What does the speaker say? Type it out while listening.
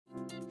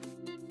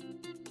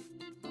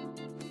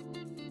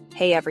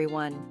Hey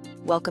everyone,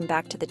 welcome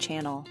back to the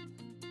channel.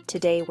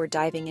 Today we're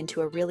diving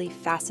into a really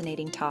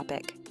fascinating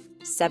topic,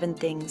 7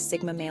 things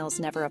Sigma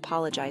males never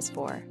apologize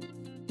for.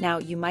 Now,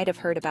 you might have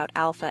heard about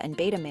alpha and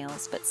beta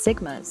males, but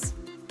Sigmas,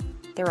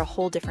 they're a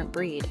whole different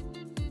breed.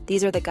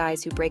 These are the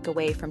guys who break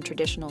away from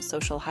traditional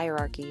social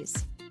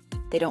hierarchies.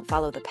 They don't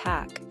follow the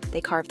pack,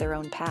 they carve their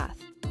own path.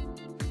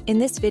 In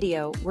this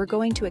video, we're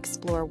going to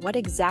explore what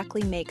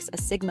exactly makes a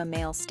Sigma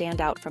male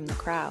stand out from the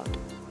crowd.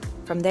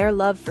 From their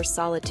love for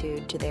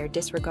solitude to their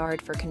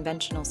disregard for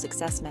conventional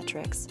success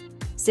metrics,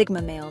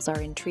 Sigma males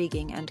are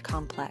intriguing and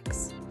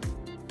complex.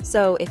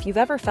 So, if you've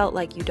ever felt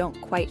like you don't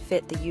quite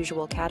fit the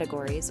usual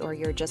categories, or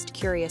you're just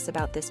curious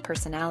about this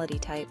personality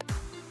type,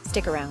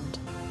 stick around.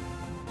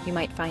 You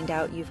might find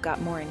out you've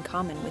got more in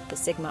common with the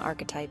Sigma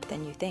archetype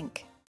than you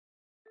think.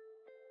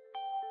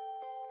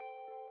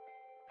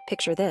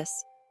 Picture this: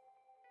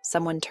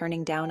 someone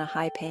turning down a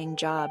high-paying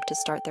job to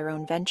start their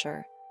own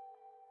venture,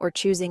 or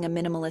choosing a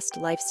minimalist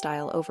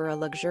lifestyle over a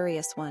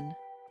luxurious one.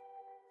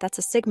 That's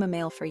a Sigma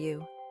male for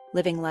you,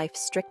 living life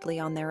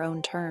strictly on their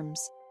own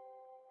terms.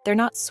 They're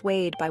not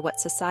swayed by what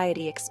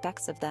society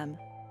expects of them.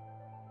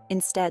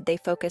 Instead, they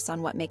focus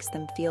on what makes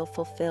them feel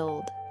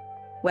fulfilled.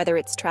 Whether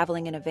it's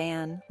traveling in a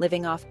van,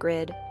 living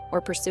off-grid,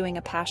 or pursuing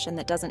a passion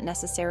that doesn't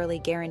necessarily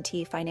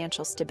guarantee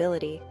financial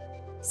stability,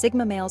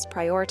 Sigma males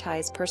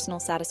prioritize personal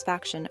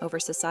satisfaction over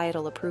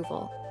societal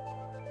approval.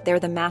 They're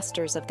the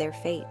masters of their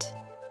fate,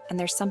 and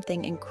there's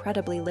something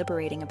incredibly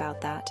liberating about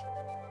that.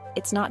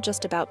 It's not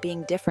just about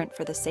being different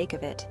for the sake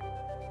of it.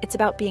 It's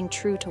about being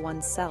true to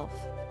oneself.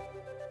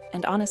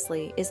 And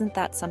honestly, isn't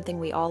that something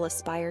we all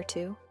aspire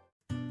to?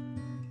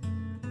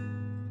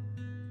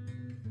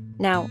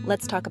 Now,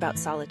 let's talk about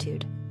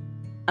solitude.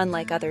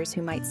 Unlike others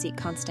who might seek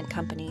constant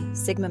company,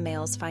 Sigma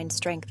males find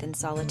strength in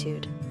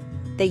solitude.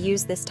 They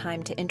use this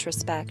time to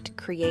introspect,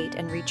 create,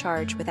 and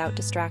recharge without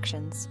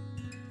distractions.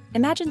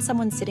 Imagine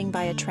someone sitting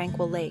by a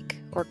tranquil lake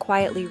or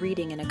quietly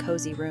reading in a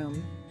cozy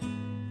room.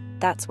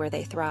 That's where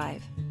they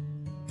thrive.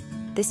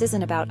 This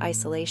isn't about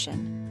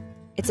isolation.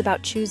 It's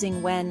about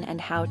choosing when and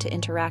how to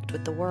interact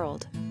with the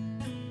world.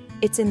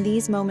 It's in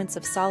these moments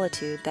of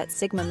solitude that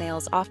Sigma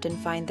males often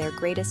find their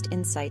greatest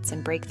insights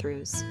and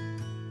breakthroughs.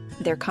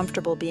 They're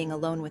comfortable being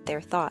alone with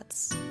their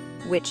thoughts,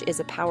 which is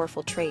a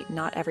powerful trait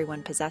not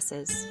everyone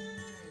possesses.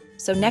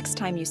 So next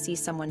time you see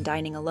someone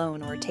dining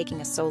alone or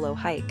taking a solo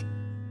hike,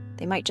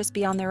 they might just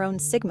be on their own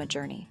Sigma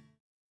journey.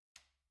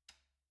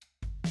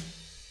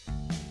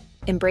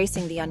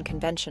 Embracing the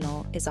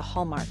unconventional is a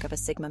hallmark of a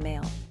Sigma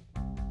male.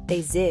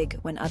 They zig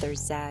when others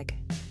zag.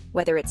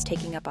 Whether it's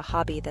taking up a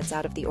hobby that's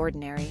out of the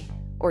ordinary,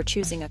 or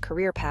choosing a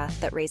career path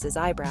that raises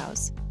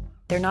eyebrows,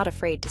 they're not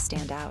afraid to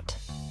stand out.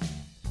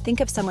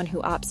 Think of someone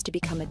who opts to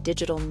become a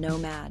digital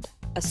nomad,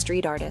 a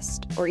street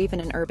artist, or even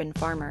an urban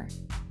farmer.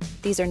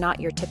 These are not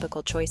your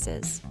typical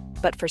choices,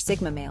 but for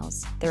Sigma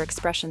males, they're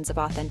expressions of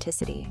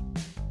authenticity.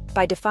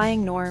 By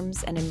defying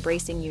norms and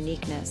embracing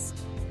uniqueness,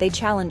 they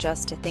challenge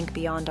us to think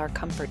beyond our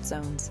comfort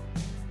zones.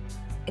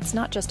 It's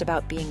not just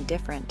about being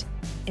different,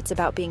 it's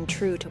about being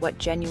true to what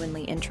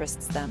genuinely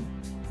interests them,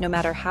 no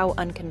matter how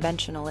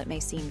unconventional it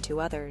may seem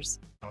to others.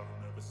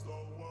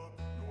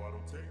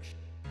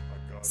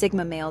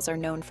 Sigma males are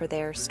known for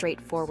their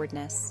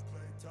straightforwardness.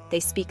 They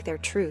speak their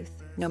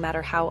truth, no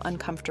matter how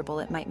uncomfortable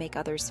it might make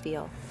others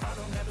feel.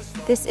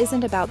 This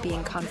isn't about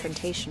being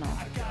confrontational,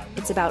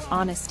 it's about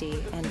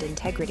honesty and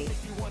integrity.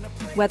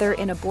 Whether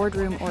in a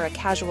boardroom or a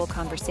casual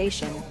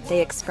conversation,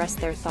 they express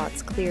their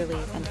thoughts clearly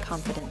and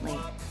confidently.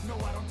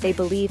 They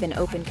believe in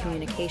open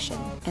communication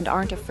and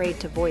aren't afraid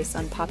to voice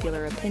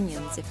unpopular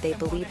opinions if they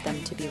believe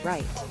them to be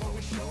right.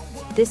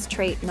 This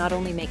trait not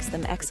only makes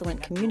them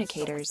excellent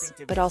communicators,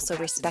 but also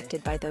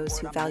respected by those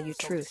who value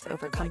truth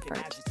over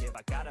comfort.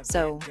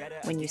 So,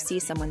 when you see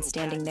someone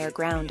standing their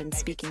ground and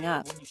speaking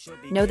up,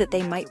 know that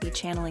they might be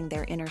channeling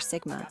their inner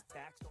Sigma.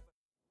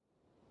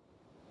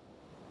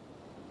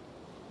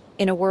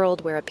 In a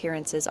world where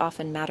appearances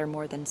often matter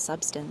more than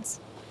substance,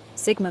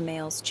 Sigma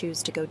males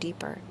choose to go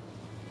deeper.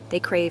 They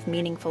crave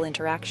meaningful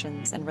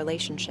interactions and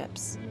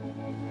relationships.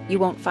 You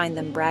won't find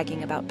them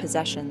bragging about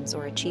possessions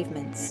or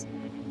achievements.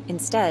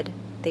 Instead,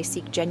 they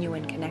seek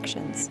genuine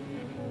connections.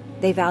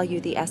 They value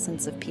the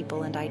essence of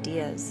people and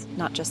ideas,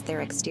 not just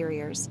their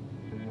exteriors.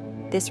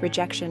 This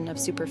rejection of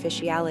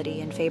superficiality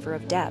in favor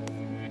of depth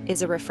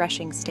is a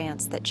refreshing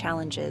stance that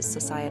challenges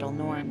societal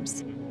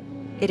norms.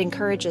 It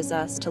encourages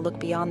us to look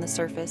beyond the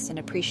surface and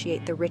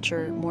appreciate the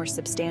richer, more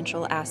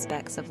substantial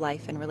aspects of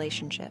life and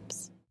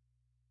relationships.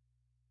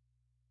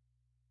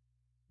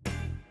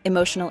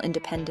 Emotional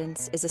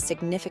independence is a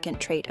significant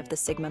trait of the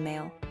Sigma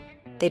male.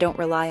 They don't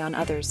rely on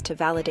others to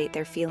validate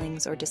their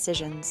feelings or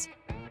decisions.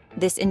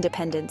 This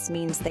independence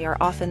means they are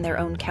often their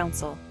own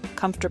counsel,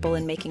 comfortable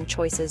in making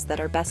choices that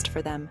are best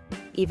for them,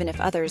 even if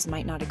others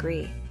might not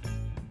agree.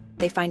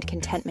 They find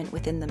contentment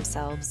within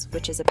themselves,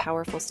 which is a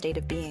powerful state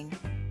of being.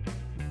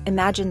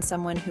 Imagine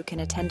someone who can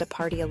attend a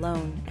party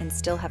alone and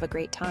still have a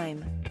great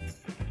time,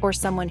 or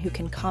someone who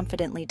can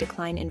confidently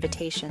decline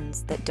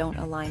invitations that don't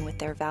align with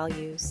their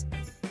values.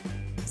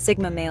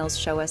 Sigma males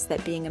show us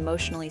that being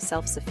emotionally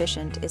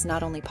self-sufficient is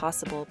not only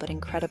possible but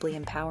incredibly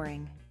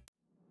empowering.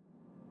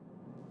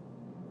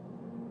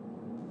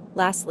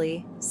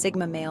 Lastly,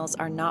 Sigma males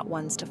are not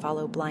ones to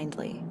follow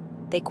blindly.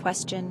 They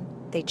question,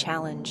 they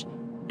challenge,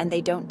 and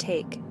they don't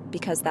take,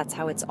 because that's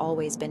how it's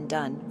always been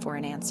done, for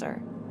an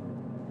answer.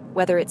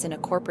 Whether it's in a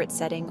corporate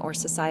setting or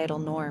societal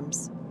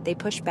norms, they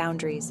push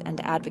boundaries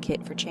and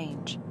advocate for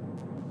change.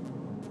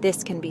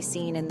 This can be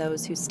seen in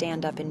those who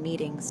stand up in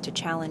meetings to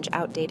challenge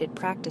outdated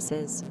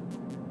practices,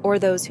 or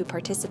those who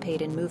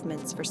participate in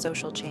movements for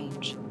social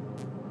change.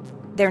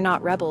 They're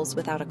not rebels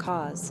without a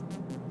cause.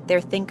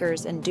 They're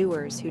thinkers and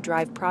doers who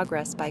drive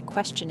progress by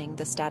questioning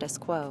the status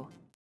quo.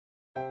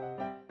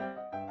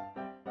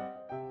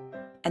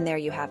 And there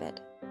you have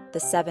it, the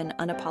 7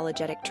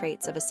 unapologetic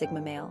traits of a Sigma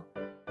male.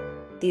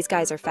 These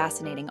guys are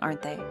fascinating,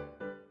 aren't they?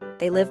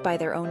 They live by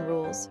their own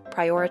rules,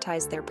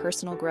 prioritize their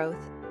personal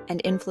growth, and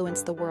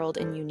influence the world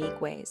in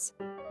unique ways.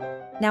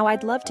 Now,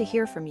 I'd love to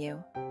hear from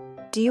you.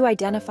 Do you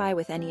identify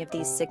with any of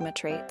these Sigma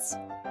traits?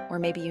 Or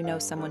maybe you know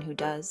someone who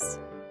does?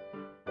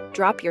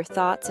 Drop your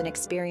thoughts and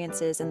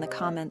experiences in the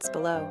comments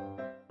below.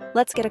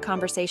 Let's get a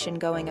conversation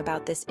going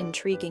about this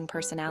intriguing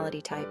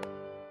personality type.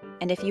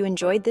 And if you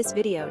enjoyed this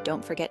video,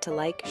 don't forget to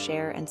like,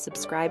 share, and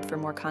subscribe for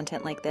more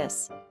content like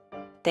this.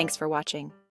 Thanks for watching.